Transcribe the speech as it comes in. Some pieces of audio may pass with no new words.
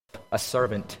a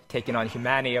servant, taking on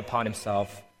humanity upon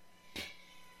himself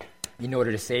in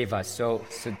order to save us. So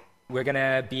we're going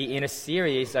to be in a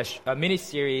series, a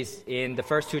mini-series in the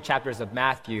first 2 chapters of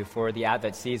Matthew for the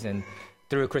Advent season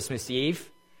through Christmas Eve.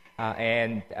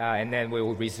 And then we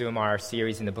will resume our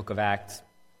series in the book of Acts.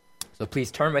 So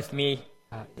please turn with me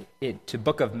to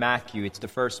book of Matthew. It's the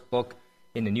first book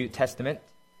in the New Testament.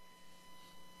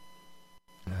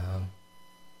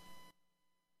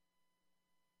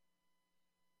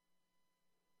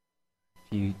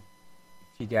 If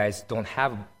you guys don't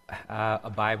have a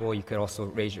Bible, you could also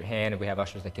raise your hand, and we have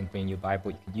ushers that can bring you a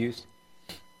Bible you could use.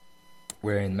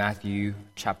 We're in Matthew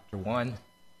chapter 1. It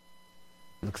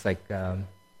looks like there's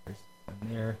one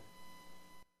there.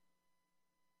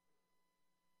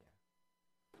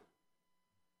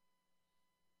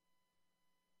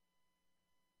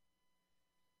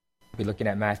 We're looking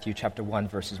at Matthew chapter 1,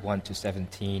 verses 1 to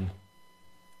 17.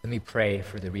 Let me pray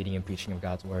for the reading and preaching of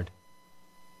God's word.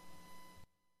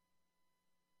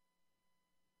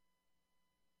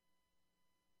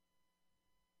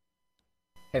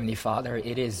 Heavenly Father,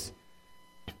 it is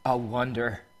a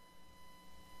wonder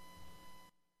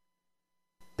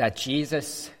that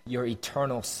Jesus, your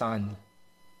eternal Son,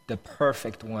 the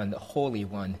perfect one, the Holy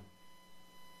One,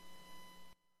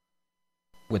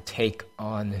 would take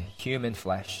on human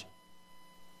flesh,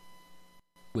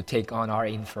 would take on our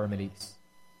infirmities,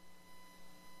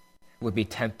 would be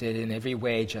tempted in every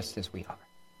way just as we are.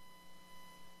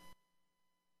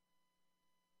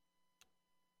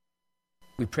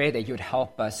 We pray that you would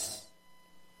help us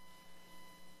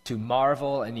to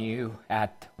marvel anew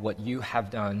at what you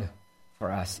have done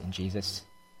for us in Jesus.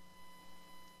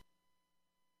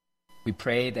 We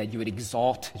pray that you would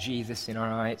exalt Jesus in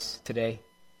our eyes today.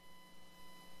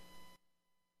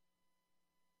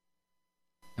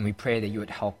 And we pray that you would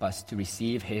help us to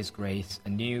receive his grace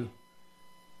anew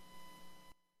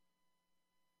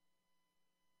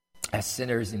as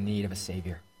sinners in need of a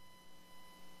Savior.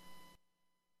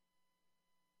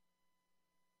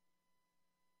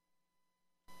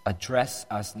 Address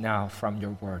us now from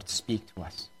your word. Speak to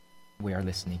us. We are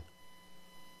listening.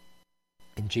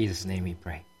 In Jesus' name we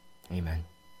pray. Amen.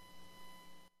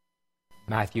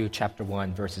 Matthew chapter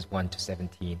 1, verses 1 to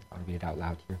 17. I'll read it out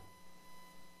loud here.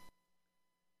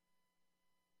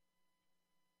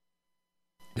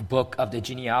 The book of the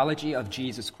genealogy of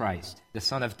Jesus Christ, the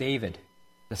son of David,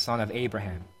 the son of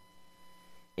Abraham.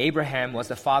 Abraham was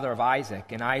the father of Isaac,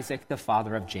 and Isaac the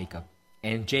father of Jacob.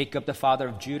 And Jacob the father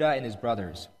of Judah and his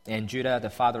brothers, and Judah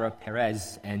the father of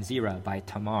Perez and Zerah by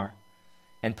Tamar,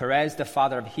 and Perez the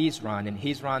father of Hezron, and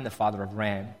Hezron the father of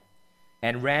Ram,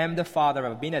 and Ram the father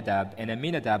of Aminadab, and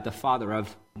Aminadab the father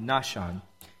of Nahshon,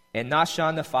 and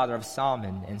Nahshon the father of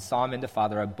Salmon, and Salmon the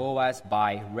father of Boaz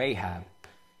by Rahab,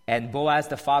 and Boaz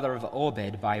the father of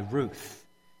Obed by Ruth,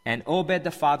 and Obed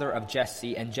the father of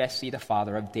Jesse, and Jesse the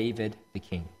father of David the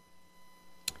king.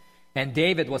 And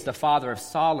David was the father of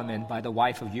Solomon by the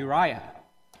wife of Uriah.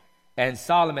 And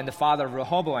Solomon the father of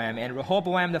Rehoboam, and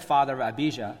Rehoboam the father of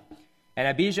Abijah, and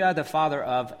Abijah the father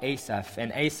of Asaph,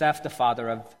 and Asaph the father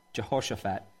of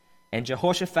Jehoshaphat, and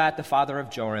Jehoshaphat the father of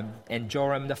Joram, and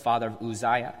Joram the father of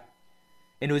Uzziah,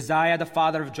 and Uzziah the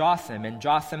father of Jotham, and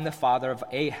Jotham the father of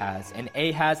Ahaz, and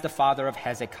Ahaz the father of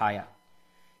Hezekiah,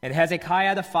 and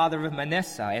Hezekiah the father of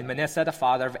Manasseh, and Manasseh the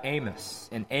father of Amos,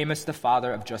 and Amos the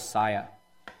father of Josiah,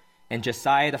 and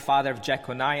Josiah the father of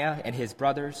Jeconiah and his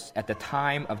brothers at the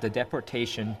time of the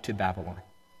deportation to Babylon.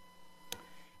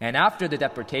 And after the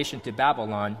deportation to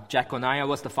Babylon, Jeconiah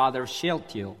was the father of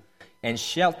Shealtiel, and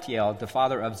Shealtiel the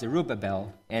father of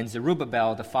Zerubbabel, and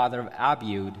Zerubbabel the father of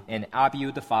Abiud, and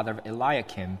Abiud the father of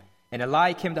Eliakim, and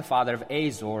Eliakim the father of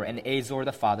Azor, and Azor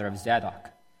the father of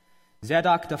Zadok.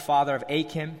 Zadok the father of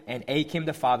Achim, and Achim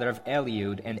the father of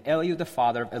Eliud, and Eliud the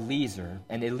father of Eleazar,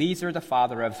 and Eleazar the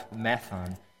father of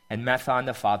Matthan, and Matthan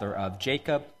the father of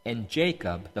Jacob, and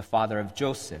Jacob the father of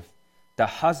Joseph, the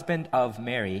husband of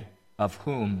Mary, of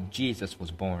whom Jesus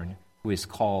was born, who is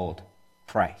called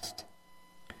Christ.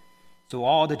 So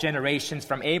all the generations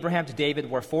from Abraham to David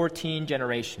were 14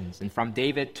 generations, and from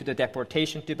David to the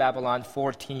deportation to Babylon,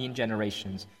 14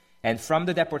 generations, and from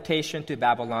the deportation to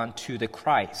Babylon to the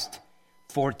Christ,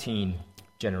 14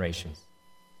 generations.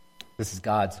 This is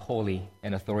God's holy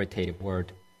and authoritative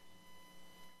word.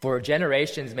 For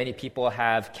generations, many people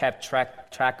have kept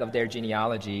track of their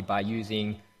genealogy by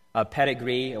using a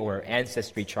pedigree or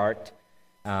ancestry chart,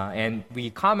 and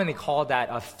we commonly call that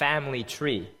a family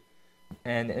tree.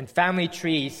 And family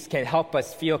trees can help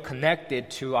us feel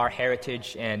connected to our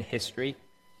heritage and history,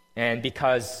 and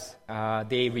because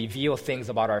they reveal things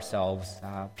about ourselves,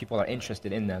 people are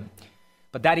interested in them.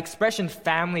 But that expression,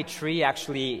 family tree,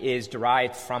 actually is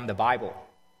derived from the Bible.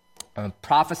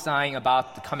 Prophesying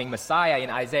about the coming Messiah in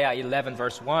Isaiah 11,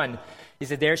 verse 1, is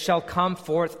that there shall come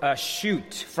forth a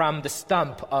shoot from the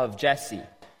stump of Jesse,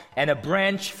 and a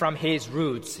branch from his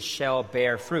roots shall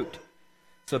bear fruit.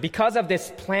 So because of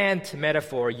this plant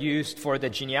metaphor used for the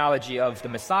genealogy of the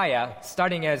Messiah,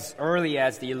 starting as early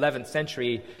as the 11th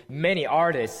century, many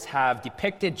artists have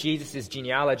depicted Jesus'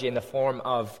 genealogy in the form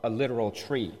of a literal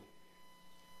tree.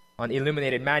 On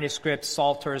illuminated manuscripts,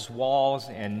 psalters, walls,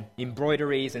 and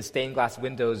embroideries and stained glass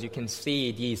windows, you can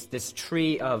see this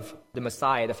tree of the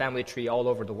Messiah, the family tree, all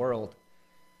over the world.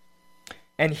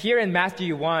 And here in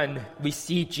Matthew 1, we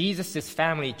see Jesus'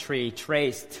 family tree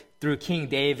traced through King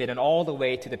David and all the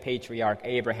way to the patriarch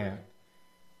Abraham.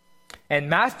 And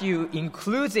Matthew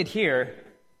includes it here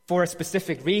for a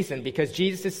specific reason, because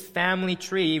Jesus' family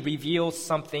tree reveals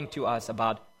something to us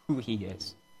about who he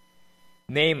is.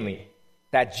 Namely,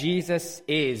 that Jesus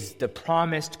is the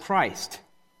promised Christ,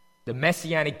 the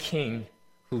Messianic King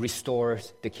who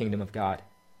restores the kingdom of God.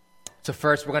 So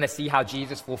first, we're going to see how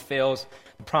Jesus fulfills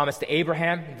the promise to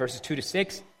Abraham in verses 2 to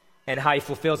 6, and how he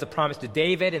fulfills the promise to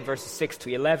David in verses 6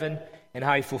 to 11, and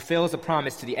how he fulfills the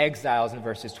promise to the exiles in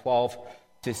verses 12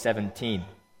 to 17.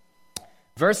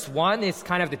 Verse 1 is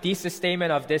kind of the thesis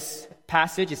statement of this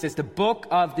passage. It says, the book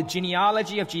of the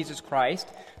genealogy of Jesus Christ,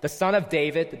 the son of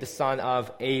David, the son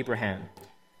of Abraham.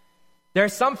 There are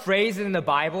some phrases in the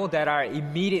Bible that are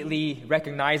immediately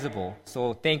recognizable.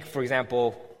 So think, for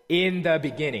example, in the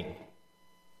beginning,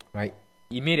 right?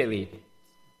 Immediately.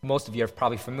 Most of you are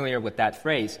probably familiar with that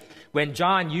phrase. When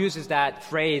John uses that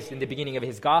phrase in the beginning of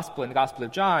his gospel, in the Gospel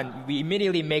of John, we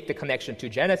immediately make the connection to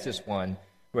Genesis 1,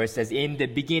 where it says, in the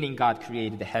beginning God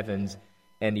created the heavens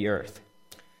and the earth.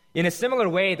 In a similar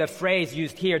way, the phrase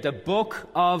used here, the book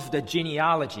of the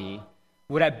genealogy,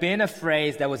 would have been a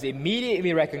phrase that was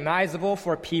immediately recognizable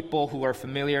for people who are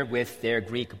familiar with their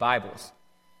Greek Bibles.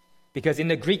 Because in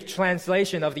the Greek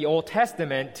translation of the Old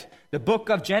Testament, the book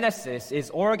of Genesis is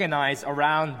organized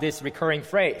around this recurring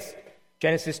phrase.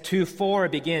 Genesis 2:4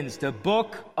 begins, the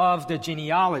book of the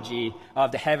genealogy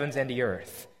of the heavens and the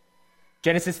earth.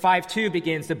 Genesis 5:2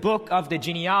 begins, the book of the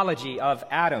genealogy of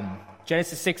Adam.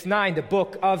 Genesis 6:9, the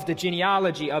book of the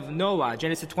genealogy of Noah.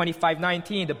 Genesis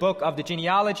 25:19, the book of the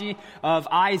genealogy of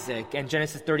Isaac. And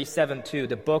Genesis 37:2,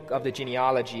 the book of the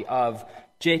genealogy of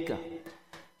Jacob.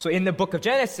 So in the book of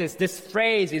Genesis, this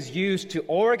phrase is used to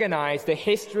organize the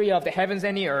history of the heavens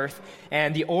and the earth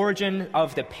and the origin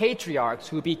of the patriarchs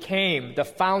who became the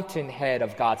fountainhead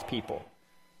of God's people.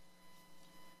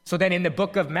 So then in the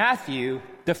book of Matthew,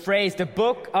 the phrase, the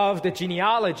book of the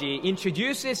genealogy,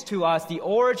 introduces to us the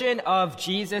origin of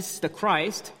Jesus the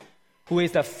Christ, who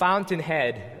is the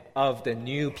fountainhead of the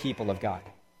new people of God.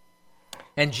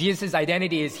 And Jesus'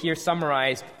 identity is here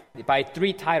summarized by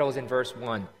three titles in verse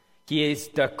 1. He is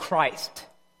the Christ,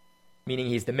 meaning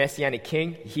he's the Messianic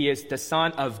King. He is the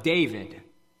son of David.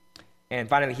 And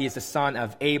finally, he is the son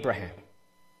of Abraham.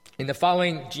 In the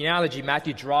following genealogy,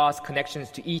 Matthew draws connections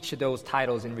to each of those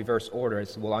titles in reverse order,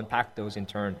 so we'll unpack those in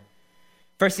turn.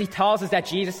 First, he tells us that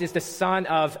Jesus is the son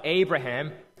of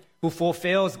Abraham, who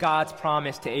fulfills God's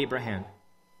promise to Abraham.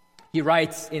 He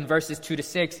writes in verses 2 to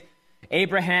 6,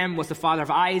 Abraham was the father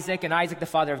of Isaac, and Isaac the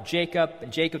father of Jacob,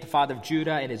 and Jacob the father of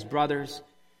Judah and his brothers,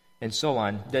 and so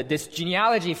on. This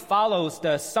genealogy follows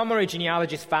the summary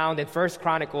genealogies found in 1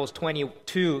 Chronicles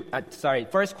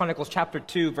chapter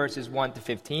 2, verses 1 to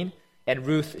 15, and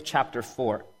Ruth chapter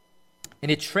 4.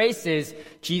 And it traces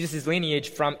Jesus' lineage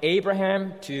from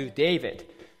Abraham to David.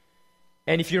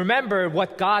 And if you remember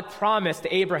what God promised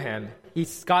to Abraham,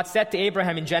 God said to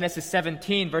Abraham in Genesis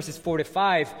 17, verses 4 to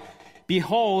 5,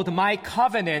 Behold, my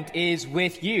covenant is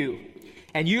with you,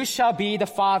 and you shall be the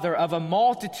father of a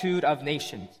multitude of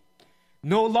nations.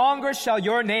 No longer shall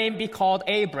your name be called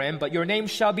Abram, but your name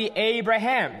shall be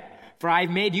Abraham, for I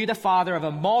have made you the father of a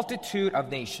multitude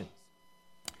of nations.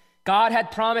 God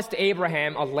had promised to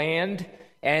Abraham a land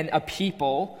and a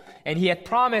people, and he had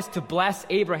promised to bless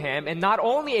Abraham. And not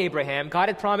only Abraham, God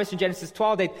had promised in Genesis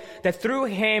 12 that through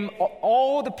him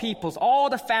all the peoples, all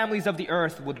the families of the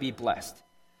earth would be blessed.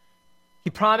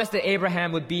 He promised that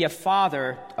Abraham would be a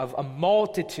father of a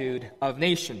multitude of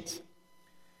nations.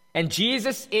 And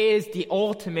Jesus is the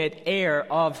ultimate heir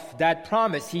of that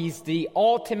promise. He's the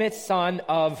ultimate son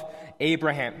of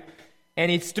Abraham.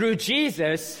 And it's through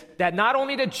Jesus that not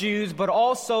only the Jews, but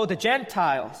also the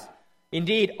Gentiles,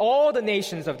 indeed all the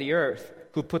nations of the earth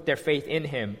who put their faith in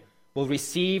him, will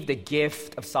receive the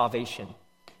gift of salvation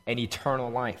and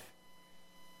eternal life.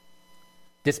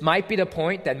 This might be the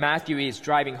point that Matthew is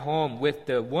driving home with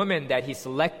the woman that he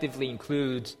selectively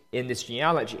includes in this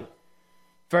genealogy.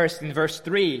 First, in verse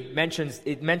 3,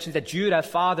 it mentions that Judah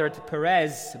fathered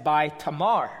Perez by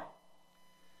Tamar.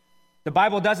 The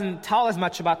Bible doesn't tell us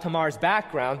much about Tamar's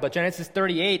background, but Genesis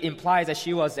 38 implies that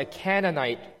she was a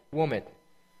Canaanite woman.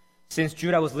 Since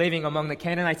Judah was living among the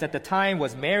Canaanites at the time,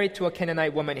 was married to a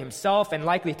Canaanite woman himself, and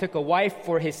likely took a wife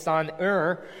for his son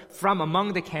from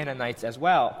among the Canaanites as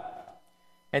well.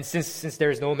 And since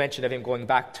there is no mention of him going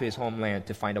back to his homeland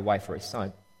to find a wife for his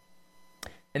son.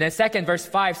 And then second, verse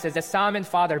 5 says that Solomon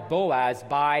fathered Boaz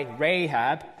by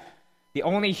Rahab. The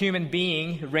only human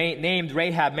being named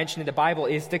Rahab mentioned in the Bible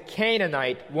is the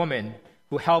Canaanite woman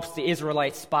who helps the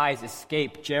Israelite spies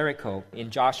escape Jericho in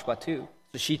Joshua 2.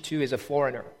 So she too is a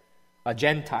foreigner, a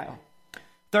Gentile.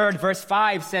 Third, verse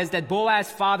 5 says that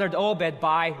Boaz fathered Obed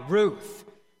by Ruth,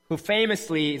 who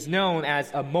famously is known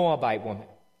as a Moabite woman,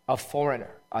 a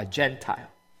foreigner, a Gentile.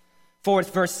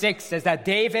 Fourth, verse 6 says that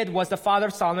David was the father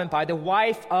of Solomon by the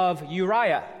wife of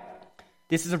Uriah.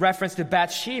 This is a reference to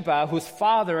Bathsheba, whose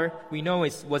father we know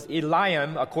was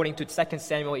Eliam, according to 2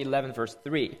 Samuel 11, verse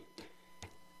 3.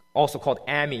 Also called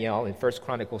Amiel in 1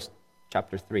 Chronicles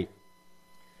chapter 3.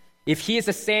 If he is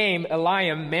the same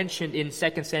Eliam mentioned in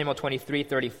 2 Samuel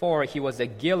 23:34, he was a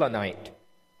Gilonite,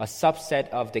 a subset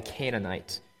of the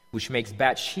Canaanites, which makes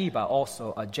Bathsheba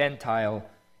also a Gentile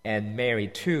and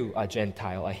married to a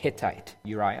Gentile, a Hittite,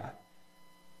 Uriah.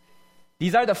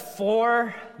 These are the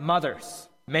four mothers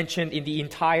mentioned in the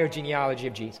entire genealogy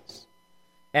of Jesus.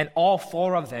 And all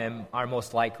four of them are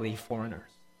most likely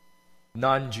foreigners,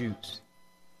 non-Jews.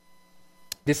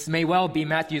 This may well be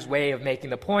Matthew's way of making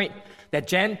the point that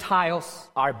Gentiles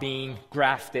are being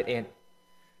grafted in.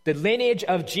 The lineage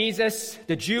of Jesus,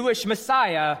 the Jewish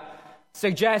Messiah,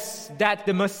 suggests that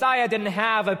the Messiah didn't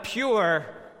have a pure,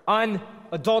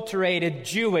 unadulterated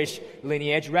Jewish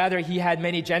lineage. Rather, he had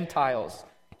many Gentiles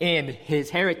in his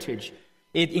heritage.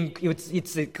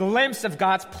 It's a glimpse of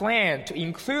God's plan to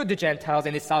include the Gentiles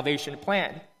in his salvation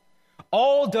plan.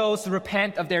 All those who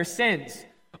repent of their sins,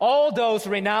 all those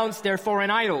who renounce their foreign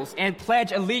idols and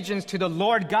pledge allegiance to the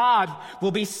Lord God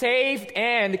will be saved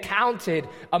and counted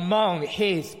among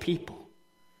his people.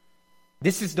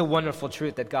 This is the wonderful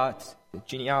truth that God's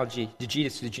genealogy, the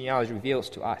Jesus genealogy reveals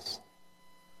to us.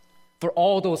 For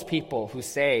all those people who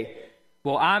say,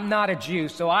 well, I'm not a Jew,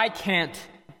 so I can't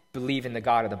believe in the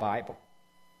God of the Bible.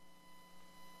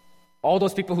 All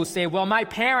those people who say, well, my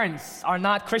parents are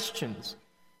not Christians,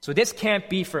 so this can't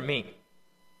be for me.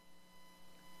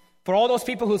 For all those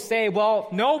people who say, well,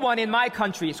 no one in my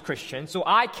country is Christian, so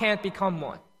I can't become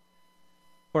one.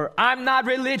 Or I'm not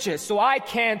religious, so I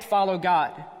can't follow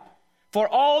God. For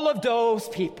all of those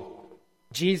people,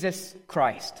 Jesus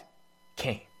Christ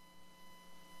came.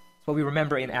 That's what we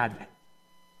remember in Advent.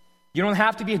 You don't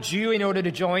have to be a Jew in order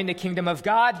to join the kingdom of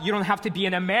God. You don't have to be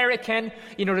an American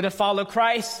in order to follow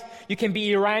Christ. You can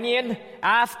be Iranian,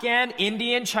 Afghan,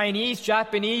 Indian, Chinese,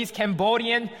 Japanese,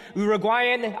 Cambodian,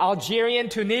 Uruguayan, Algerian,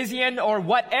 Tunisian, or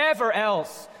whatever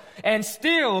else, and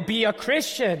still be a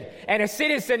Christian and a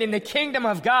citizen in the kingdom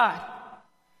of God.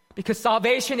 Because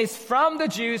salvation is from the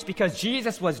Jews because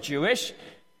Jesus was Jewish,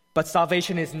 but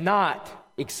salvation is not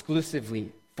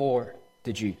exclusively for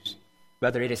the Jews.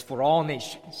 Rather, it is for all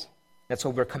nations. That's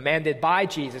what we're commanded by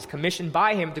Jesus, commissioned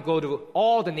by him to go to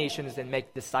all the nations and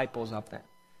make disciples of them.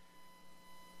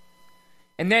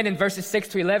 And then in verses 6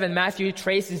 to 11, Matthew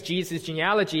traces Jesus'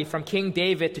 genealogy from King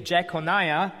David to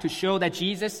Jeconiah to show that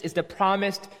Jesus is the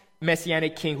promised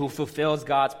Messianic king who fulfills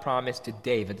God's promise to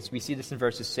David. We see this in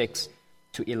verses 6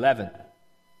 to 11.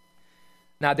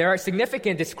 Now, there are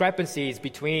significant discrepancies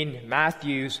between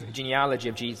Matthew's genealogy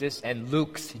of Jesus and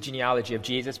Luke's genealogy of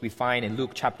Jesus we find in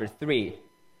Luke chapter 3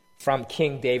 from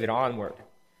King David onward.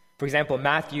 For example,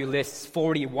 Matthew lists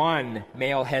 41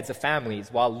 male heads of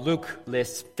families, while Luke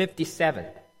lists 57.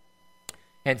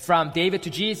 And from David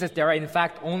to Jesus, there are in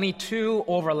fact only 2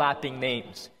 overlapping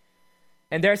names.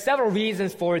 And there are several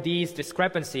reasons for these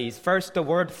discrepancies. First, the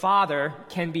word father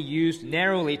can be used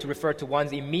narrowly to refer to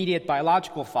one's immediate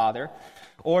biological father,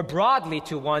 or broadly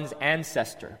to one's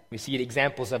ancestor. We see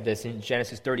examples of this in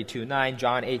Genesis 32:9,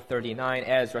 John 8:39,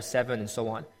 Ezra 7, and so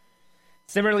on.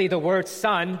 Similarly, the word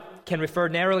son can refer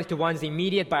narrowly to one's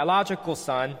immediate biological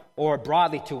son or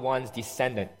broadly to one's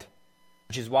descendant,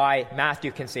 which is why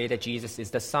Matthew can say that Jesus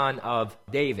is the son of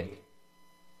David,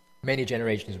 many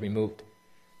generations removed.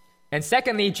 And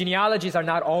secondly, genealogies are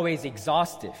not always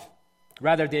exhaustive.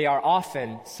 Rather, they are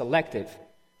often selective.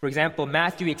 For example,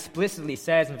 Matthew explicitly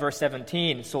says in verse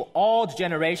 17, so all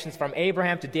generations from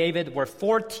Abraham to David were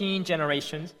 14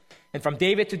 generations, and from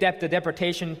David to the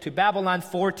deportation to Babylon,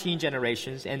 14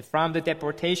 generations, and from the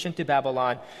deportation to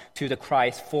Babylon to the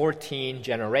Christ, 14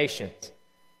 generations.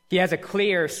 He has a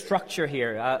clear structure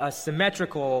here, a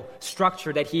symmetrical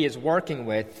structure that he is working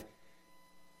with.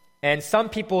 And some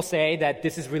people say that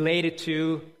this is related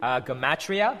to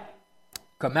gematria.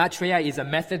 Gematria is a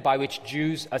method by which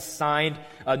Jews assigned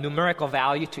a numerical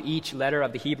value to each letter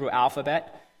of the Hebrew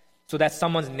alphabet so that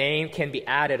someone's name can be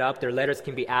added up, their letters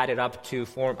can be added up to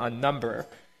form a number.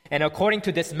 And according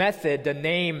to this method, the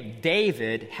name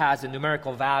David has a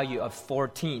numerical value of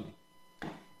 14.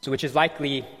 So which is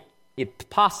likely, it's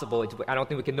possible, I don't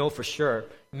think we can know for sure,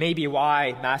 maybe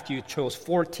why Matthew chose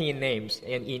 14 names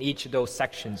in each of those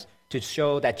sections to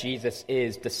show that Jesus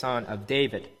is the son of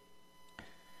David.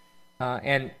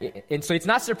 And so it's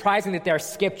not surprising that there are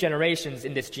skipped generations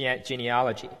in this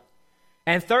genealogy.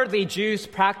 And thirdly, Jews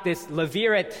practiced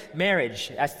levirate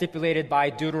marriage as stipulated by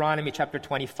Deuteronomy chapter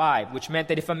 25, which meant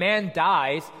that if a man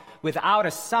dies without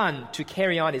a son to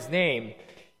carry on his name,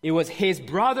 it was his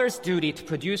brother's duty to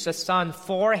produce a son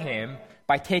for him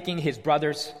by taking his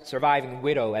brother's surviving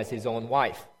widow as his own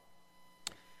wife.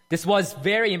 This was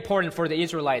very important for the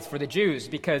Israelites, for the Jews,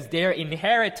 because their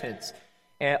inheritance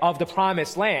of the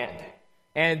promised land,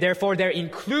 and therefore their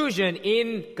inclusion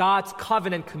in God's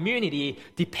covenant community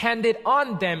depended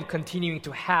on them continuing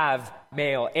to have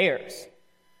male heirs.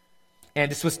 And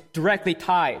this was directly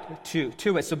tied to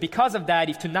it. So because of that,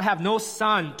 if to not have no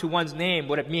son to one's name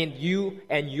would have meant you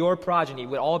and your progeny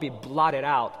would all be blotted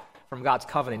out from God's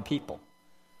covenant people.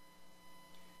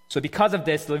 So because of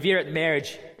this, levirate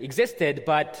marriage existed,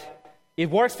 but it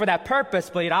works for that purpose,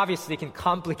 but it obviously can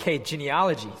complicate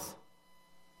genealogies.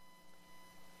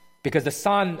 Because the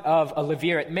son of a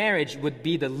levirate marriage would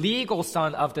be the legal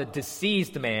son of the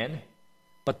deceased man,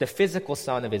 but the physical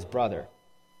son of his brother.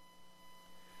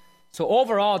 So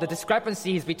overall, the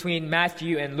discrepancies between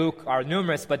Matthew and Luke are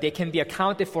numerous, but they can be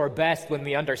accounted for best when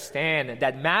we understand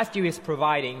that Matthew is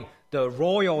providing the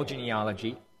royal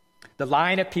genealogy, the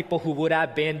line of people who would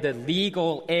have been the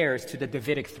legal heirs to the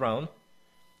Davidic throne,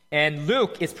 and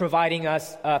Luke is providing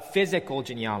us a physical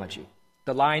genealogy,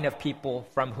 the line of people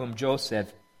from whom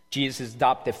Joseph, Jesus'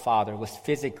 adoptive father, was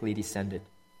physically descended.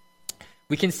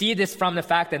 We can see this from the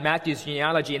fact that Matthew's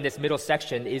genealogy in this middle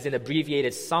section is an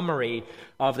abbreviated summary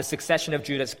of the succession of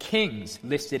Judah's kings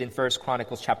listed in 1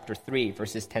 Chronicles chapter 3,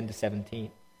 verses 10 to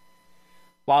 17.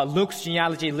 While Luke's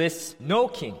genealogy lists no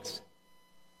kings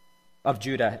of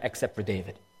Judah except for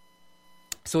David.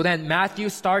 So then Matthew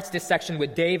starts this section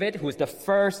with David, who is the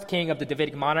first king of the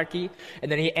Davidic monarchy,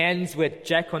 and then he ends with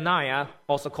Jeconiah,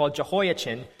 also called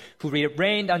Jehoiachin, who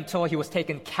reigned until he was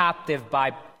taken captive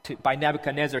by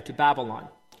Nebuchadnezzar to Babylon.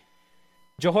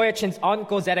 Jehoiachin's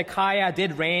uncle Zedekiah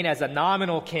did reign as a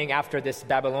nominal king after this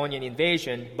Babylonian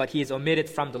invasion, but he is omitted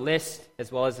from the list,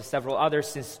 as well as several others,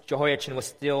 since Jehoiachin was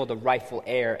still the rightful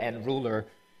heir and ruler.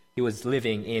 He was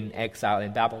living in exile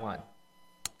in Babylon.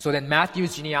 So then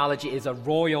Matthew's genealogy is a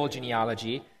royal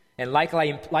genealogy, and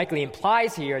likely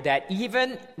implies here that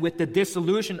even with the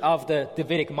dissolution of the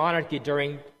Davidic monarchy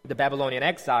during the Babylonian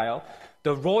exile,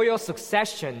 the royal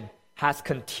succession has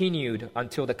continued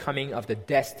until the coming of the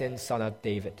destined son of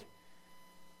David,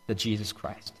 the Jesus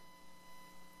Christ.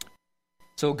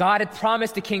 So God had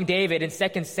promised to King David in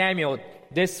 2 Samuel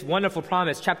this wonderful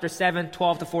promise, chapter 7,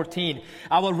 12 to 14.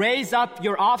 I will raise up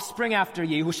your offspring after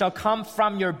you, who shall come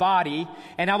from your body,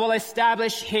 and I will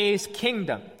establish his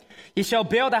kingdom. He shall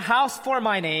build a house for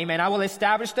my name, and I will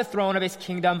establish the throne of his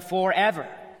kingdom forever.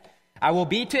 I will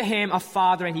be to him a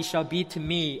father, and he shall be to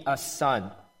me a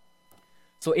son.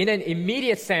 So in an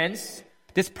immediate sense,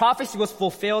 this prophecy was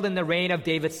fulfilled in the reign of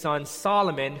David's son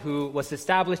Solomon, who was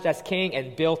established as king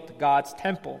and built God's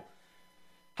temple.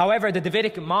 However, the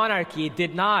Davidic monarchy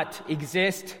did not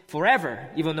exist forever,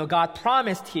 even though God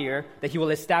promised here that he will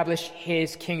establish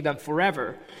his kingdom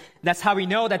forever. That's how we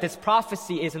know that this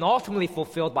prophecy isn't ultimately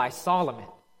fulfilled by Solomon.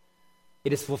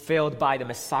 It is fulfilled by the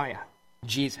Messiah,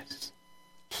 Jesus.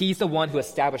 He's the one who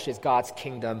establishes God's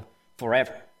kingdom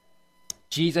forever.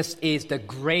 Jesus is the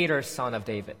greater son of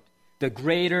David, the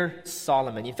greater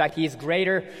Solomon. In fact, he is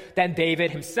greater than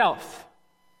David himself,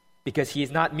 because he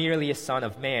is not merely a son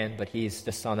of man, but he is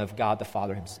the son of God the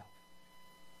Father himself.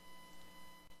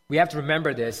 We have to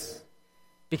remember this,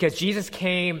 because Jesus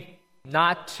came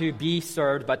not to be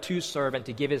served, but to serve and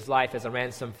to give his life as a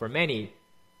ransom for many.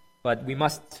 But we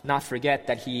must not forget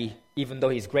that he, even though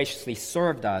he's graciously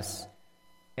served us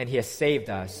and he has saved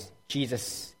us,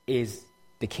 Jesus is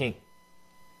the King.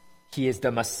 He is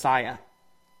the Messiah.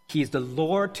 He is the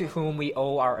Lord to whom we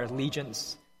owe our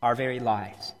allegiance, our very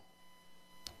lives.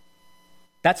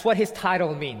 That's what his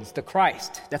title means, the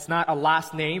Christ. That's not a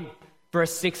last name.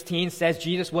 Verse 16 says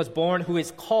Jesus was born who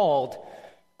is called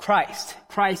Christ.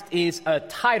 Christ is a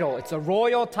title. It's a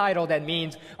royal title that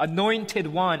means anointed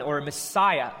one or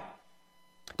Messiah.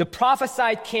 The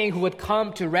prophesied king who would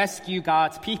come to rescue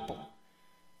God's people.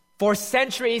 For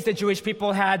centuries, the Jewish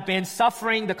people had been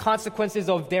suffering the consequences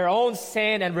of their own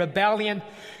sin and rebellion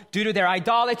due to their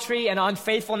idolatry and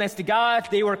unfaithfulness to God.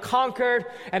 They were conquered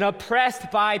and oppressed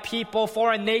by people,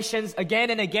 foreign nations, again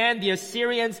and again, the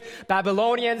Assyrians,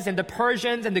 Babylonians, and the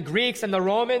Persians, and the Greeks, and the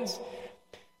Romans.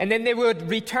 And then they would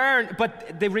return,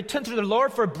 but they returned to the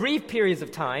Lord for brief periods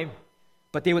of time,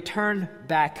 but they would turn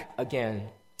back again,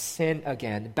 sin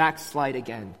again, backslide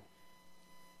again.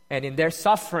 And in their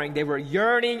suffering, they were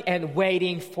yearning and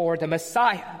waiting for the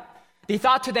Messiah. They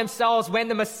thought to themselves, when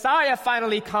the Messiah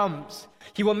finally comes,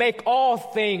 he will make all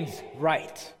things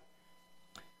right.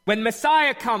 When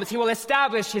Messiah comes, he will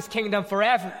establish his kingdom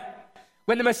forever.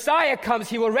 When the Messiah comes,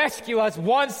 he will rescue us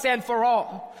once and for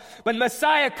all. When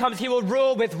Messiah comes, he will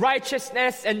rule with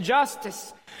righteousness and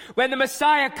justice. When the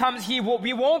Messiah comes, we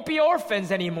won't be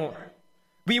orphans anymore.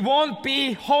 We won't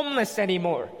be homeless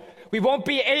anymore. We won't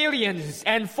be aliens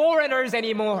and foreigners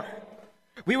anymore.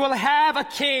 We will have a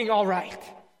king, all right.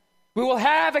 We will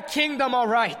have a kingdom, all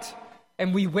right.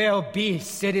 And we will be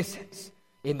citizens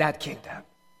in that kingdom.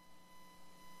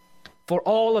 For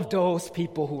all of those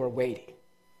people who are waiting,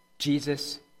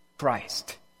 Jesus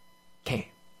Christ came.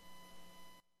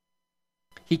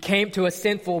 He came to a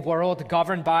sinful world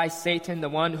governed by Satan, the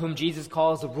one whom Jesus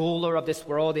calls the ruler of this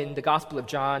world in the Gospel of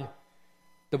John.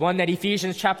 The one that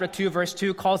Ephesians chapter 2 verse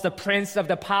 2 calls the prince of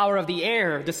the power of the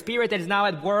air, the spirit that is now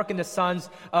at work in the sons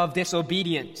of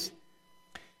disobedience.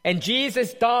 And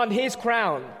Jesus donned his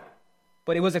crown,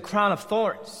 but it was a crown of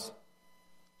thorns.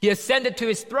 He ascended to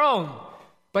his throne,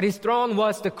 but his throne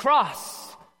was the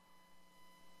cross,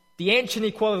 the ancient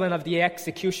equivalent of the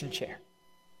execution chair.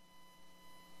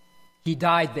 He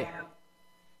died there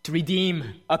to redeem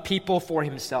a people for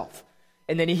himself.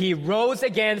 And then he rose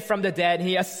again from the dead.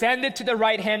 He ascended to the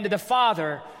right hand of the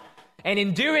Father. And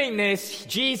in doing this,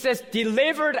 Jesus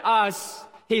delivered us,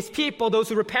 his people, those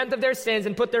who repent of their sins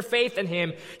and put their faith in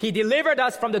him. He delivered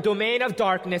us from the domain of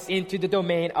darkness into the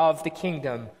domain of the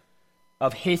kingdom,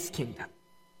 of his kingdom.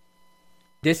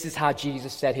 This is how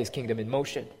Jesus set his kingdom in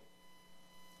motion.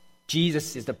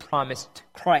 Jesus is the promised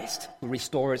Christ who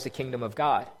restores the kingdom of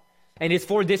God. And it's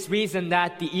for this reason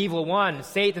that the evil one,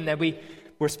 Satan, that we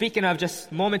were speaking of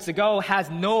just moments ago, has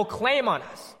no claim on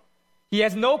us. He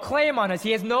has no claim on us.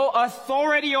 He has no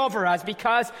authority over us,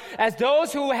 because as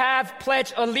those who have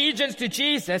pledged allegiance to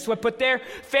Jesus, who have put their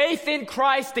faith in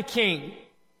Christ the King,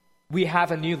 we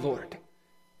have a new Lord.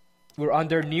 We're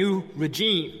under new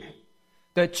regime.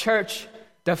 The church,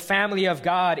 the family of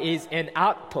God, is an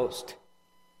outpost.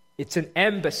 It's an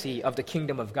embassy of the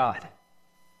kingdom of God.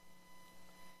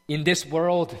 In this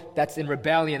world that's in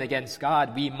rebellion against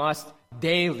God, we must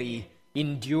daily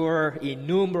endure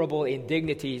innumerable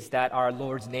indignities that our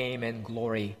Lord's name and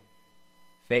glory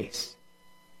face.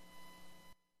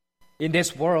 In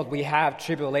this world, we have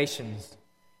tribulations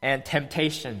and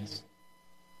temptations.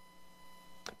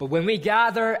 But when we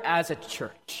gather as a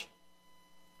church,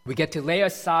 we get to lay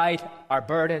aside our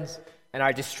burdens and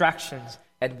our distractions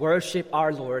and worship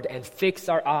our Lord and fix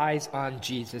our eyes on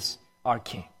Jesus, our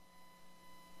King.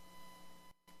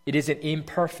 It is an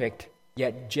imperfect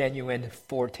yet genuine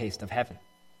foretaste of heaven.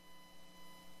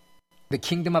 The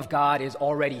kingdom of God is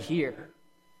already here,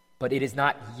 but it is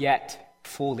not yet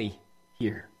fully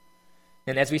here.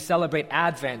 And as we celebrate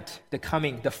Advent,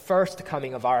 the first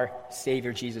coming of our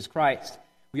Savior Jesus Christ,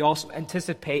 we also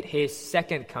anticipate his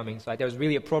second coming. So it was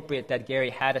really appropriate that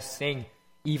Gary had us sing,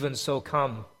 "Even So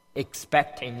Come,"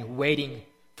 expecting, waiting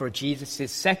for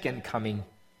Jesus' second coming,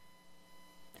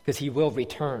 because he will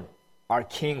return. Our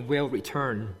King will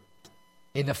return.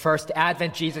 In the first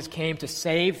Advent, Jesus came to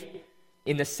save.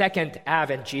 In the second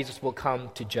Advent, Jesus will come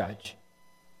to judge.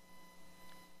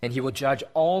 And he will judge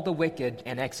all the wicked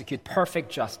and execute perfect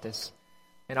justice.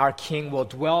 And our King will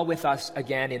dwell with us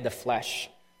again in the flesh.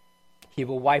 He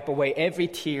will wipe away every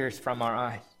tear from our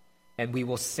eyes, and we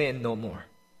will sin no more.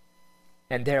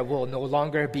 And there will no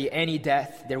longer be any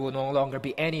death. There will no longer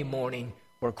be any mourning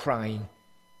or crying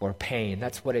or pain.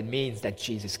 That's what it means that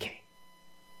Jesus came.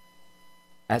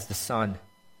 As the son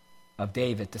of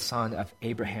David, the son of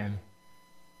Abraham,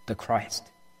 the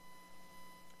Christ.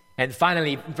 And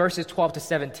finally, verses 12 to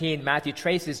 17, Matthew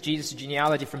traces Jesus'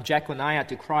 genealogy from Jeconiah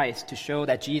to Christ to show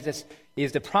that Jesus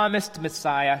is the promised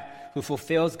Messiah who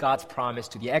fulfills God's promise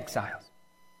to the exiles.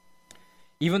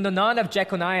 Even though none of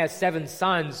Jeconiah's 7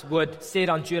 sons would sit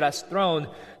on Judah's throne,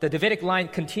 the Davidic line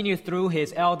continued through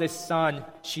his eldest son,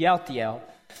 Shealtiel.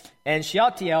 And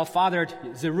Shealtiel fathered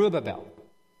Zerubbabel.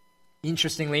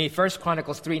 Interestingly, 1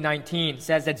 Chronicles 3:19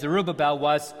 says that Zerubbabel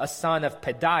was a son of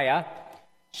Pedaiah,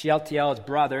 Shealtiel's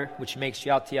brother, which makes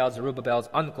Shealtiel Zerubbabel's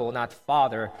uncle, not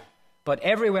father. But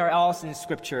everywhere else in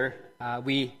Scripture,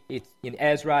 it's in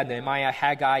Ezra, Nehemiah,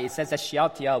 Haggai, it says that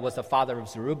Shealtiel was the father of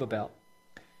Zerubbabel.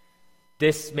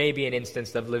 This may be an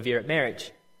instance of Levirate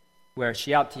marriage, where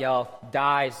Shealtiel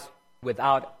dies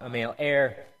without a male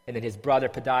heir, and then his brother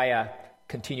Pedaiah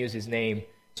continues his name.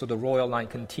 So the royal line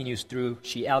continues through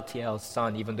Shealtiel's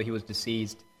son, even though he was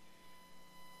deceased.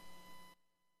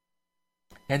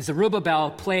 And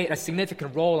Zerubbabel played a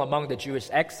significant role among the Jewish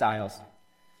exiles.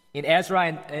 In Ezra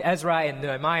and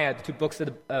Nehemiah, the two books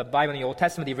of the Bible in the Old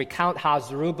Testament, they recount how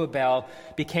Zerubbabel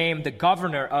became the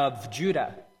governor of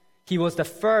Judah. He was the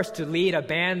first to lead a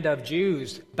band of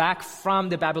Jews back from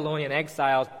the Babylonian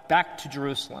exile back to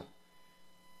Jerusalem.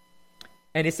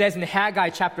 And it says in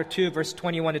Haggai chapter 2, verse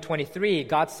 21 to 23,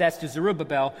 God says to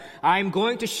Zerubbabel, I am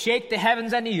going to shake the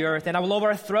heavens and the earth, and I will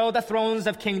overthrow the thrones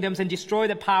of kingdoms and destroy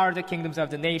the power of the kingdoms of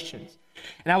the nations.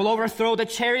 And I will overthrow the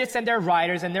chariots and their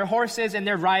riders, and their horses and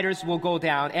their riders will go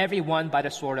down, every one by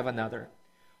the sword of another.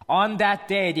 On that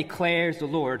day, declares the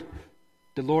Lord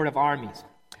of armies,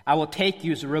 I will take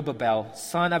you, Zerubbabel,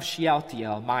 son of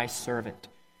Shealtiel, my servant,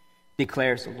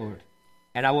 declares the Lord,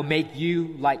 and I will make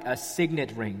you like a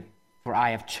signet ring, for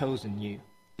I have chosen you,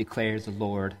 declares the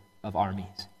Lord of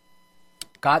armies.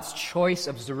 God's choice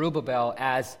of Zerubbabel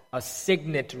as a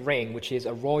signet ring, which is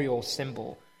a royal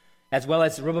symbol, as well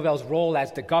as Zerubbabel's role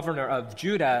as the governor of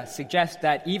Judah, suggests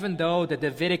that even though the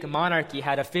Davidic monarchy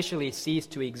had officially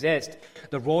ceased to exist,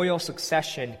 the royal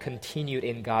succession continued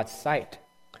in God's sight.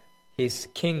 His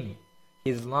king,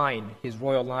 his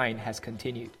royal line has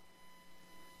continued.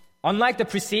 Unlike the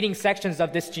preceding sections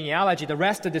of this genealogy, the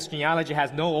rest of this genealogy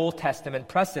has no Old Testament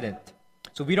precedent.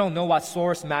 So we don't know what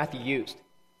source Matthew used.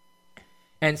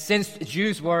 And since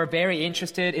Jews were very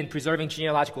interested in preserving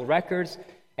genealogical records,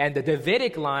 and the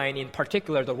Davidic line in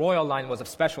particular, the royal line, was of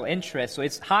special interest, so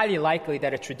it's highly likely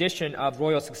that a tradition of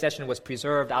royal succession was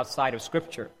preserved outside of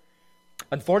Scripture.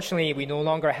 Unfortunately, we no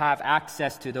longer have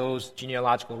access to those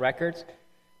genealogical records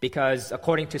because,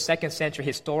 according to 2nd century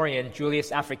historian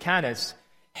Julius Africanus,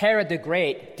 Herod the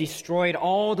Great destroyed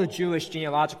all the Jewish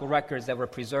genealogical records that were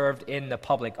preserved in the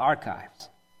public archives.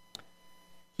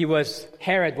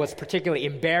 Herod was particularly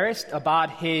embarrassed about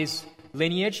his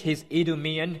lineage, his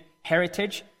Idumean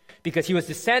heritage, because he was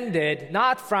descended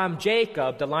not from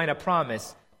Jacob, the line of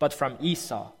promise, but from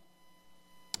Esau.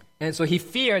 And so he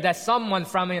feared that someone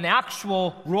from an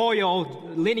actual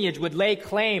royal lineage would lay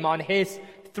claim on his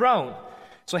throne.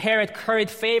 So Herod curried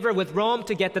favor with Rome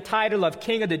to get the title of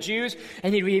King of the Jews,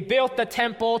 and he rebuilt the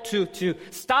temple to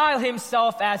style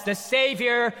himself as the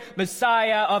Savior,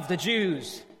 Messiah of the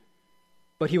Jews.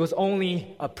 But he was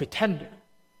only a pretender.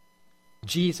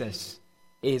 Jesus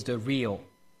is the real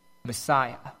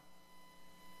Messiah.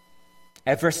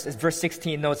 At verse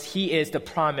 16 notes, he is the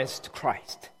promised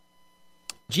Christ.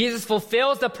 Jesus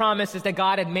fulfills the promises that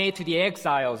God had made to the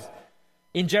exiles.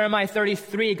 In Jeremiah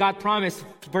 33, God promised,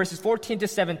 verses 14 to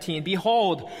 17,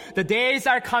 Behold, the days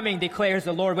are coming, declares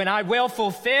the Lord, when I will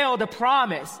fulfill the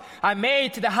promise I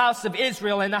made to the house of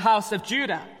Israel and the house of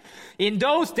Judah. In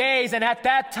those days and at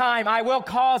that time, I will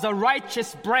cause a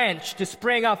righteous branch to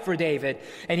spring up for David,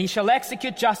 and he shall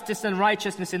execute justice and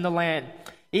righteousness in the land.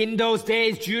 In those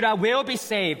days, Judah will be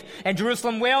saved, and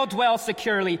Jerusalem will dwell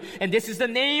securely, and this is the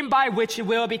name by which it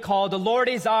will be called, the Lord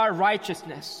is our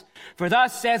righteousness. For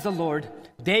thus says the Lord,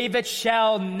 David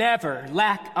shall never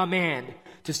lack a man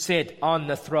to sit on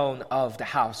the throne of the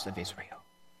house of Israel.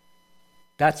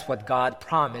 That's what God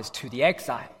promised to the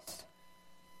exiles.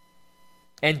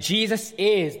 And Jesus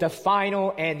is the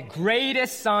final and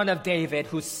greatest son of David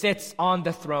who sits on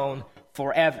the throne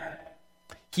forever.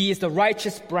 He is the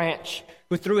righteous branch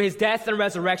who through his death and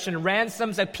resurrection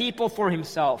ransoms a people for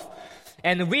himself.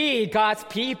 And we, God's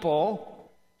people,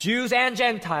 Jews and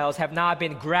Gentiles, have now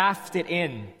been grafted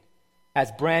in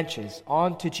as branches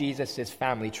onto Jesus'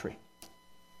 family tree,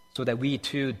 so that we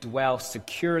too dwell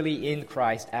securely in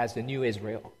Christ as the new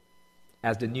Israel,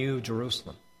 as the new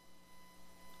Jerusalem.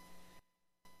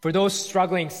 For those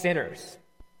struggling sinners,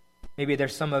 maybe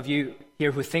there's some of you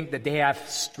here who think that they have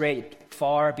strayed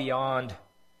far beyond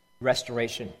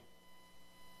restoration,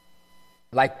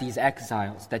 like these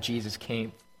exiles that Jesus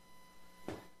came.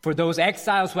 For those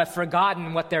exiles who have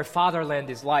forgotten what their fatherland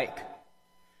is like.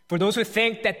 For those who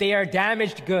think that they are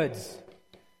damaged goods,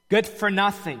 good for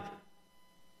nothing.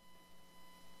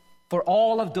 For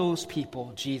all of those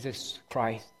people, Jesus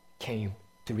Christ came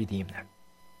to redeem them,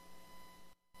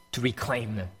 to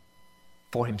reclaim them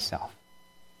for himself.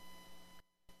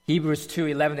 Hebrews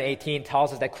 2:11-18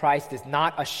 tells us that Christ is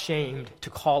not ashamed to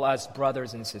call us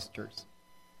brothers and sisters.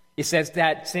 It says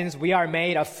that since we are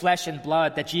made of flesh and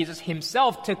blood, that Jesus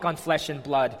himself took on flesh and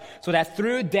blood, so that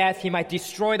through death he might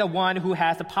destroy the one who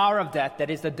has the power of death, that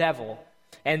is the devil,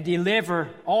 and deliver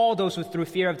all those who through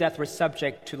fear of death were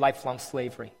subject to lifelong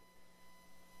slavery.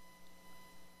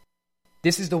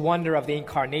 This is the wonder of the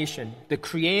incarnation. The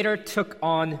Creator took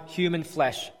on human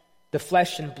flesh, the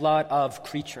flesh and blood of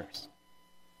creatures.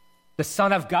 The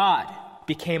Son of God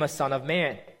became a Son of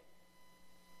Man.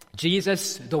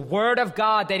 Jesus, the Word of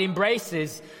God that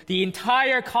embraces the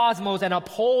entire cosmos and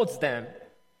upholds them,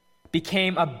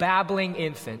 became a babbling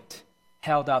infant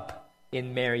held up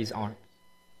in Mary's arms.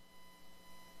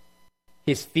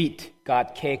 His feet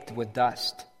got caked with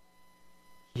dust.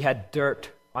 He had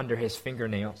dirt under his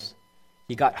fingernails.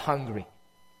 He got hungry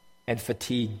and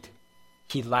fatigued.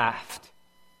 He laughed.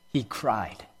 He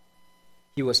cried.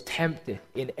 He was tempted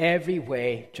in every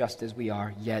way just as we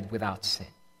are, yet without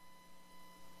sin.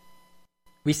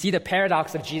 We see the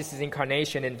paradox of Jesus'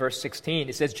 incarnation in verse 16.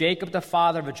 It says, Jacob, the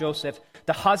father of Joseph,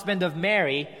 the husband of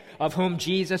Mary, of whom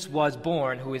Jesus was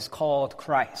born, who is called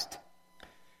Christ.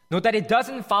 Note that it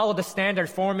doesn't follow the standard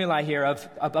formula here of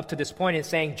up to this point in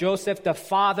saying Joseph, the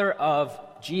father of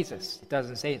Jesus. It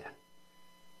doesn't say that.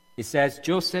 It says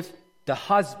Joseph, the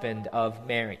husband of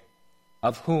Mary,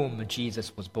 of whom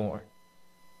Jesus was born.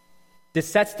 This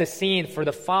sets the scene for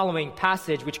the following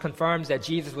passage, which confirms that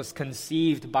Jesus was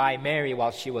conceived by Mary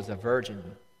while she was a virgin,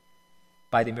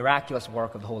 by the miraculous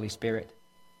work of the Holy Spirit.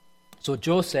 So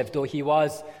Joseph, though he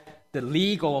was the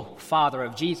legal father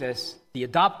of Jesus, the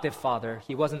adoptive father,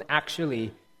 he wasn't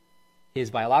actually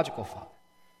his biological father.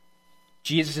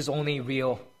 Jesus' only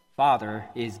real father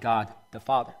is God the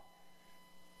Father.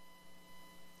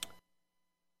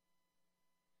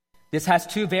 This has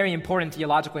two very important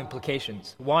theological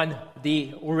implications. One,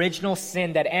 the original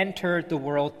sin that entered the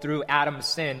world through Adam's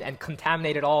sin and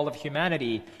contaminated all of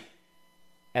humanity,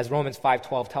 as Romans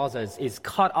 5:12 tells us, is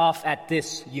cut off at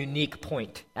this unique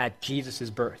point, at Jesus'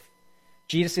 birth.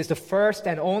 Jesus is the first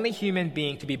and only human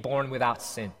being to be born without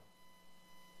sin.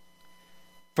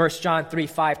 1 John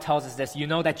 3:5 tells us this, you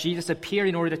know that Jesus appeared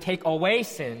in order to take away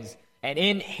sins, and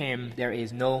in him there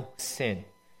is no sin.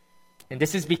 And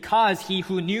this is because he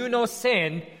who knew no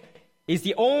sin is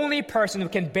the only person who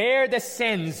can bear the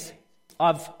sins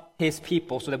of his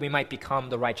people so that we might become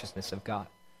the righteousness of God.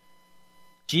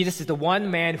 Jesus is the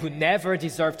one man who never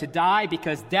deserved to die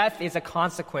because death is a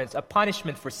consequence, a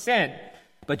punishment for sin.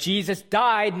 But Jesus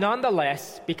died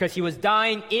nonetheless because he was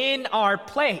dying in our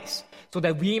place so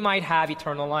that we might have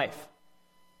eternal life.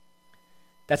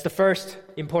 That's the first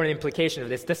important implication of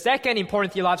this. The second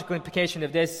important theological implication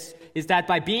of this is that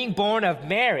by being born of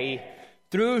Mary,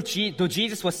 though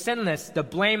Jesus was sinless, the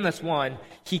blameless one,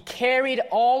 he carried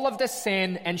all of the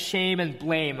sin and shame and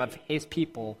blame of his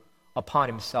people upon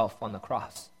himself on the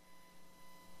cross.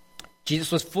 Jesus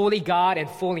was fully God and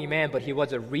fully man, but he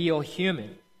was a real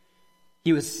human.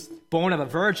 He was born of a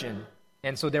virgin,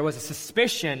 and so there was a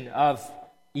suspicion of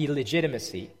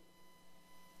illegitimacy.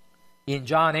 In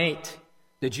John 8,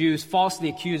 the Jews falsely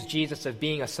accused Jesus of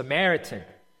being a Samaritan,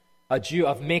 a Jew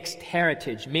of mixed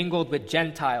heritage, mingled with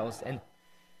Gentiles.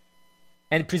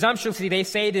 And presumptuously they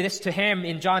say this to him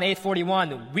in John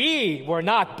 8:41, we were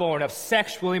not born of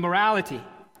sexual immorality.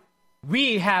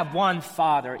 We have one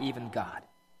Father, even God.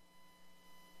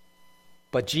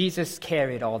 But Jesus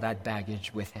carried all that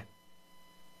baggage with him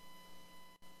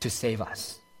to save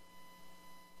us.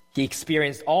 He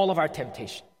experienced all of our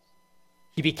temptations.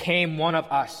 He became one of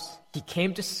us. He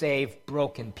came to save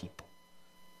broken people.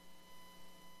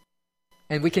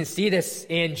 And we can see this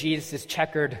in Jesus'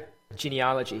 checkered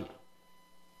genealogy.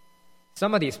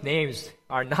 Some of these names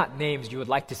are not names you would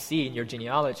like to see in your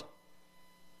genealogy.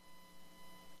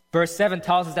 Verse 7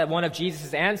 tells us that one of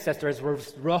Jesus' ancestors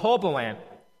was Rehoboam,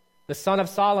 the son of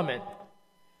Solomon.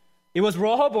 It was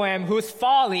Rehoboam whose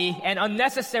folly and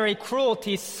unnecessary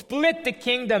cruelty split the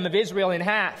kingdom of Israel in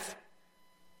half.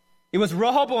 It was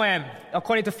Rehoboam,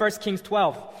 according to 1 Kings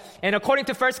 12. And according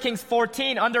to 1 Kings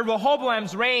 14, under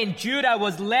Rehoboam's reign, Judah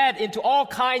was led into all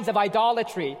kinds of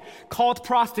idolatry, cult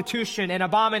prostitution, and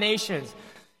abominations.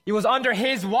 It was under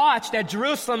his watch that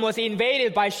Jerusalem was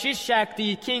invaded by Shishak,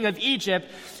 the king of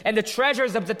Egypt, and the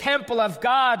treasures of the temple of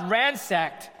God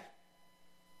ransacked.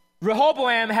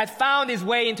 Rehoboam had found his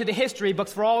way into the history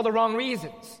books for all the wrong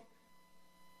reasons.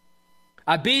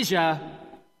 Abijah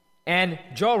and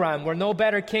Joram were no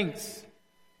better kings.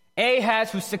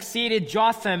 Ahaz, who succeeded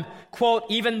Jotham, quote,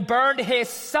 even burned his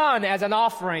son as an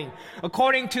offering,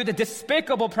 according to the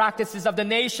despicable practices of the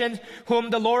nation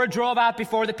whom the Lord drove out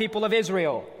before the people of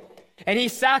Israel. And he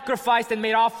sacrificed and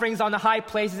made offerings on the high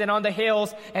places and on the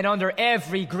hills and under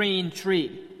every green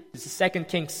tree. This is 2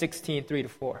 Kings 16,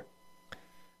 3-4.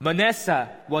 Manasseh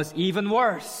was even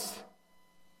worse.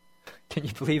 Can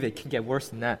you believe it can get worse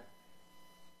than that?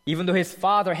 Even though his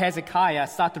father Hezekiah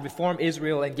sought to reform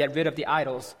Israel and get rid of the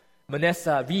idols,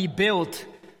 Manasseh rebuilt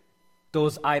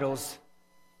those idols.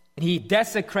 And he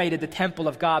desecrated the temple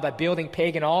of God by building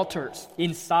pagan altars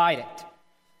inside it.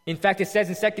 In fact, it says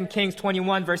in 2 Kings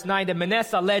 21, verse 9, that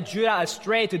Manasseh led Judah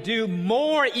astray to do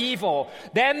more evil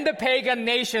than the pagan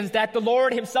nations that the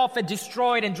Lord himself had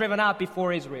destroyed and driven out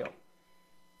before Israel.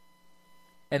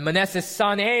 And Manasseh's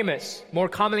son Amos, more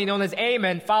commonly known as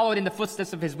Amon, followed in the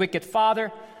footsteps of his wicked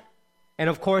father. And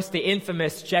of course, the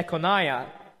infamous Jeconiah,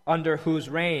 under whose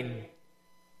reign,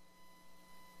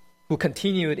 who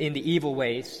continued in the evil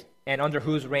ways, and under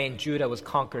whose reign Judah was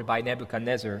conquered by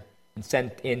Nebuchadnezzar and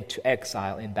sent into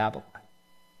exile in Babylon.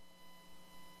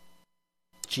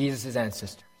 Jesus'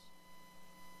 ancestors.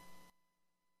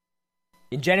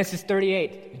 In Genesis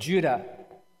 38, Judah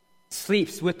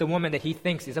sleeps with the woman that he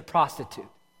thinks is a prostitute,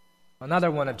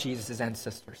 another one of Jesus'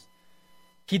 ancestors.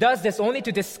 He does this only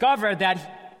to discover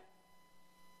that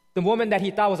the woman that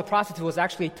he thought was a prostitute was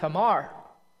actually Tamar,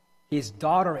 his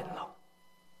daughter-in-law.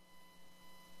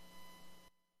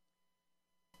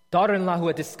 Daughter-in-law who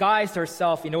had disguised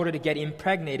herself in order to get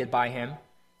impregnated by him,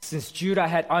 since Judah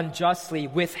had unjustly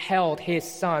withheld his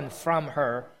son from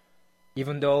her,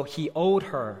 even though he owed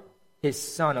her his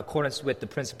son in accordance with the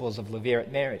principles of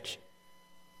Levirate marriage.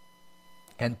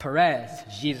 And Perez,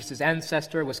 Jesus'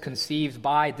 ancestor, was conceived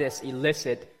by this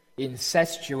illicit,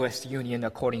 incestuous union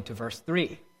according to verse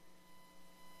 3.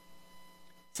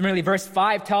 Similarly, verse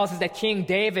 5 tells us that King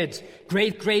David's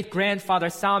great-great-grandfather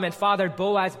Solomon fathered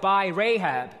Boaz by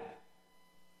Rahab.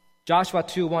 Joshua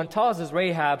 2:1 tells us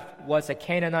Rahab was a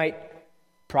Canaanite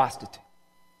prostitute.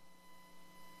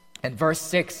 And verse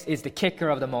 6 is the kicker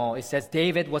of them all. It says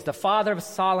David was the father of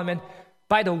Solomon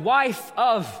by the wife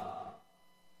of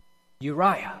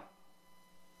Uriah.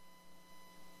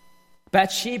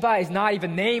 Bathsheba is not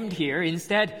even named here.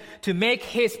 Instead, to make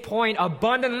his point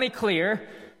abundantly clear,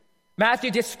 Matthew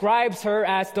describes her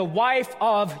as the wife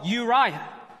of Uriah.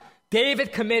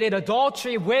 David committed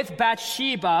adultery with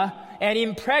Bathsheba and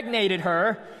impregnated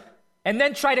her, and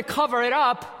then tried to cover it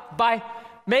up by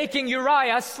making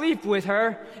Uriah sleep with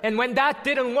her. And when that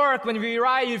didn't work, when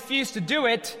Uriah refused to do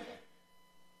it,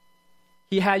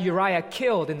 he had Uriah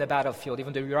killed in the battlefield,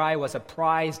 even though Uriah was a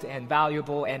prized and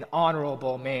valuable and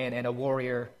honorable man and a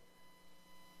warrior.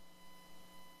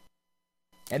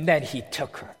 And then he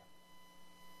took her.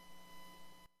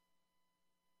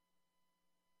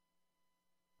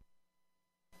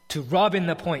 To rub in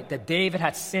the point that David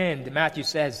had sinned, Matthew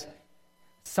says,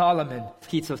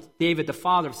 David, the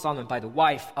father of Solomon, by the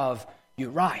wife of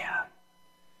Uriah.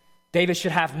 David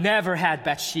should have never had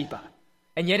Bathsheba.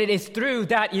 And yet it is through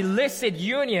that illicit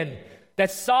union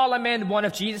that Solomon, one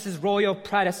of Jesus' royal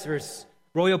predecessors,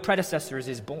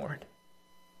 is born.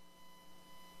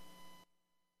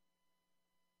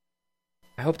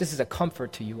 I hope this is a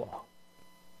comfort to you all,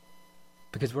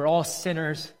 because we're all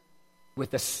sinners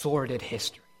with a sordid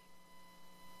history.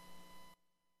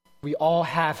 We all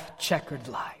have checkered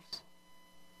lives.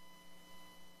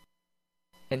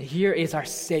 And here is our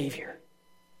Savior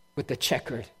with the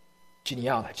checkered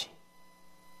genealogy.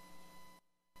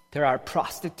 There are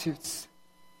prostitutes,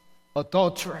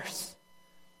 adulterers,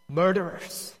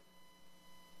 murderers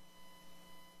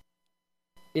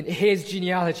in his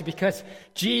genealogy, because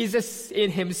Jesus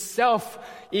in himself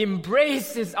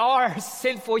embraces our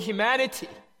sinful humanity.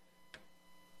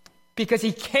 Because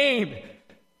he came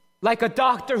like a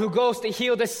doctor who goes to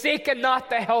heal the sick and not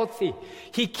the healthy.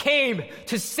 He came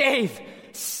to save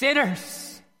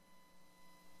sinners.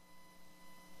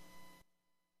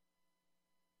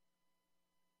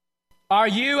 Are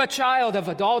you a child of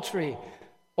adultery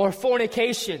or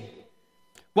fornication?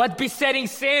 What besetting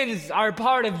sins are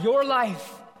part of your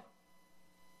life?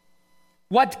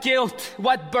 What guilt,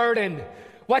 what burden,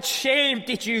 what shame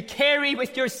did you carry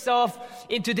with yourself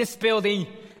into this building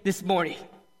this morning?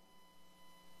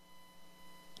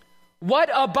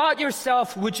 What about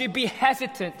yourself would you be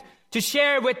hesitant to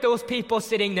share with those people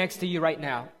sitting next to you right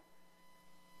now?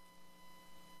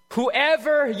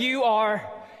 Whoever you are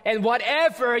and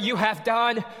whatever you have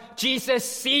done, Jesus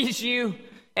sees you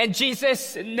and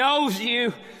Jesus knows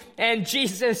you. And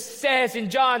Jesus says in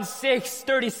John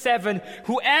 6:37,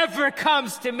 whoever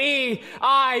comes to me,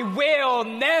 I will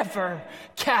never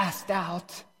cast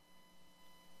out.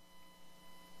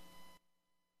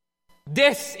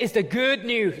 This is the good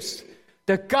news,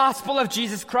 the gospel of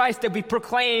Jesus Christ that we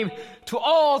proclaim to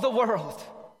all the world.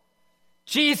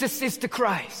 Jesus is the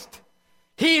Christ.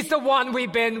 He's the one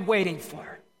we've been waiting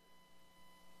for.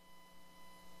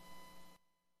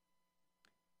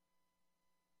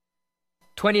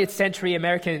 20th century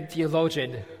American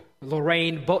theologian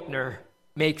Loraine Boettner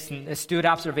makes an astute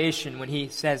observation when he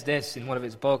says this in one of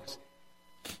his books.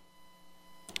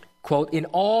 Quote, "In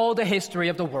all the history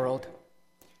of the world,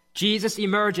 Jesus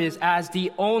emerges as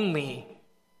the only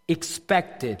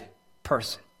expected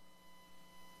person.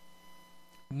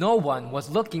 No one was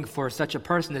looking for such a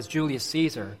person as Julius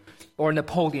Caesar or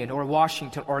Napoleon or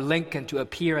Washington or Lincoln to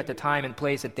appear at the time and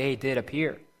place that they did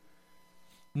appear.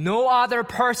 No other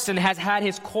person has had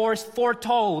his course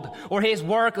foretold or his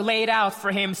work laid out for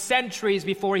him centuries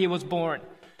before he was born.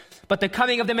 But the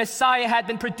coming of the Messiah had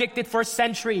been predicted for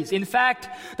centuries. In fact,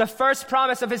 the first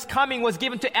promise of his coming was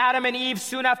given to Adam and Eve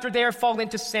soon after their fall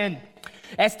into sin.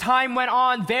 As time went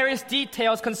on, various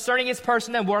details concerning his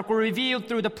person and work were revealed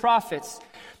through the prophets.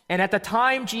 And at the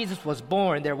time Jesus was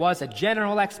born, there was a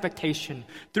general expectation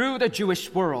through the Jewish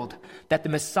world that the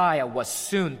Messiah was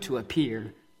soon to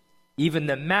appear. Even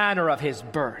the manner of his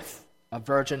birth, a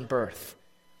virgin birth,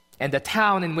 and the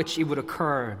town in which it would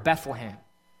occur, Bethlehem,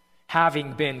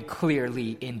 having been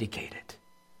clearly indicated.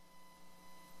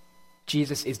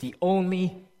 Jesus is the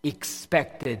only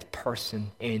expected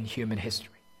person in human history.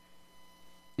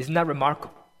 Isn't that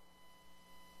remarkable?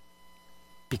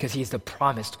 Because he's the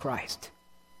promised Christ.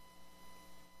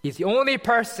 He's the only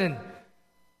person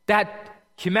that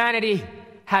humanity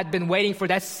had been waiting for,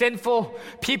 that sinful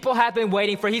people had been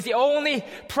waiting for. He's the only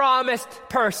promised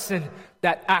person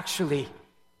that actually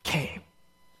came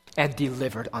and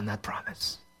delivered on that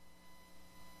promise.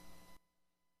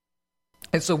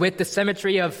 And so with the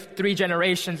symmetry of 3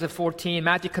 generations of 14,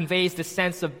 Matthew conveys the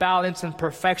sense of balance and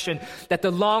perfection that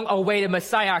the long-awaited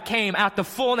Messiah came at the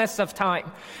fullness of time,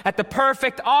 at the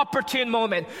perfect opportune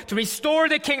moment to restore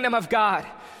the kingdom of God.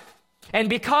 And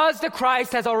because the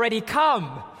Christ has already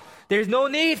come, there's no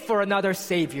need for another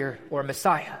Savior or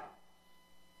Messiah.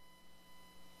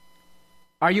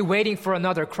 Are you waiting for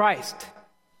another Christ?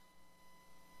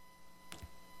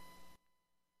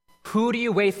 Who do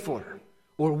you wait for?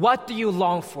 Or what do you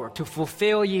long for to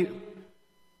fulfill you,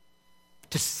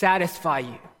 to satisfy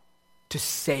you, to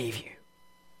save you?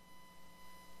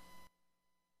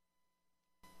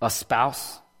 A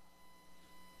spouse?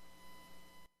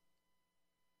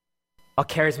 A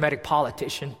charismatic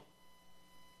politician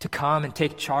to come and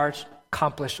take charge,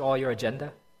 accomplish all your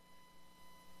agenda?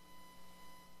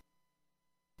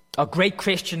 A great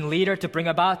Christian leader to bring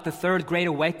about the third great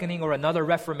awakening or another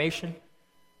reformation?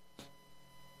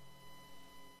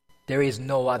 There is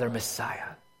no other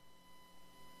Messiah.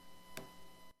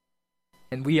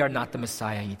 And we are not the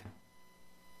Messiah either.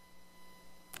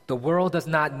 The world does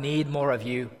not need more of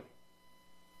you.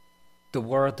 The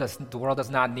world does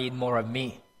not need more of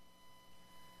me.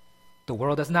 The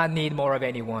world does not need more of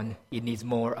anyone. It needs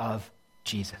more of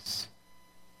Jesus.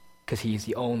 Because he is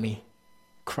the only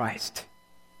Christ.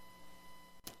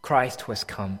 Christ who has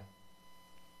come.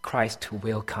 Christ who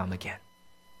will come again.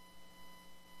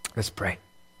 Let's pray.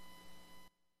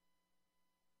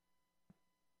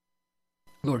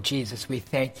 Lord Jesus, we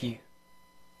thank you.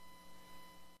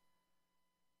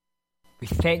 We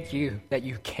thank you that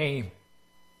you came.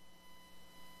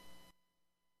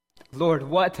 Lord,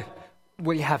 what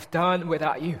would we have done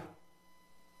without you?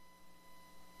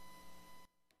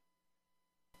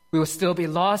 We will still be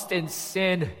lost in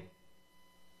sin,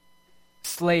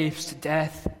 slaves to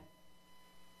death.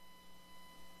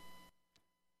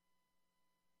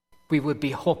 We would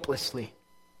be hopelessly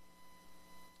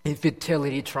in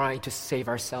futility trying to save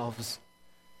ourselves,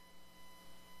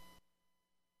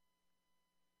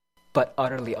 but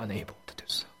utterly unable to do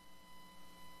so.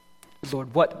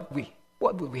 Lord, what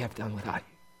would we have done without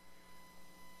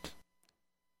you?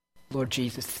 Lord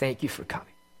Jesus, thank you for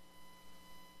coming.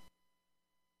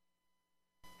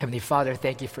 Heavenly Father,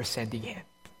 thank you for sending him.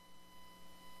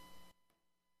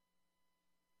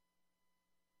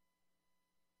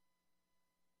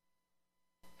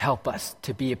 Help us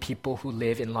to be a people who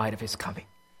live in light of his coming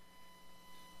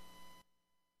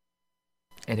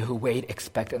and who wait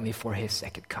expectantly for his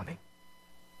second coming.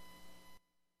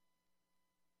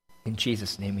 In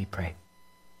Jesus' name we pray.